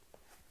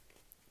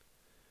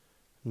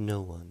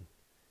No one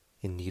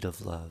in need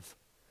of love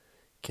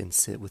can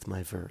sit with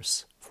my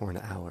verse for an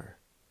hour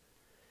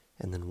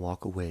and then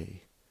walk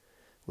away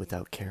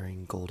without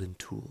carrying golden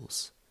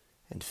tools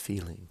and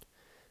feeling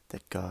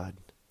that God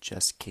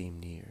just came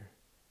near.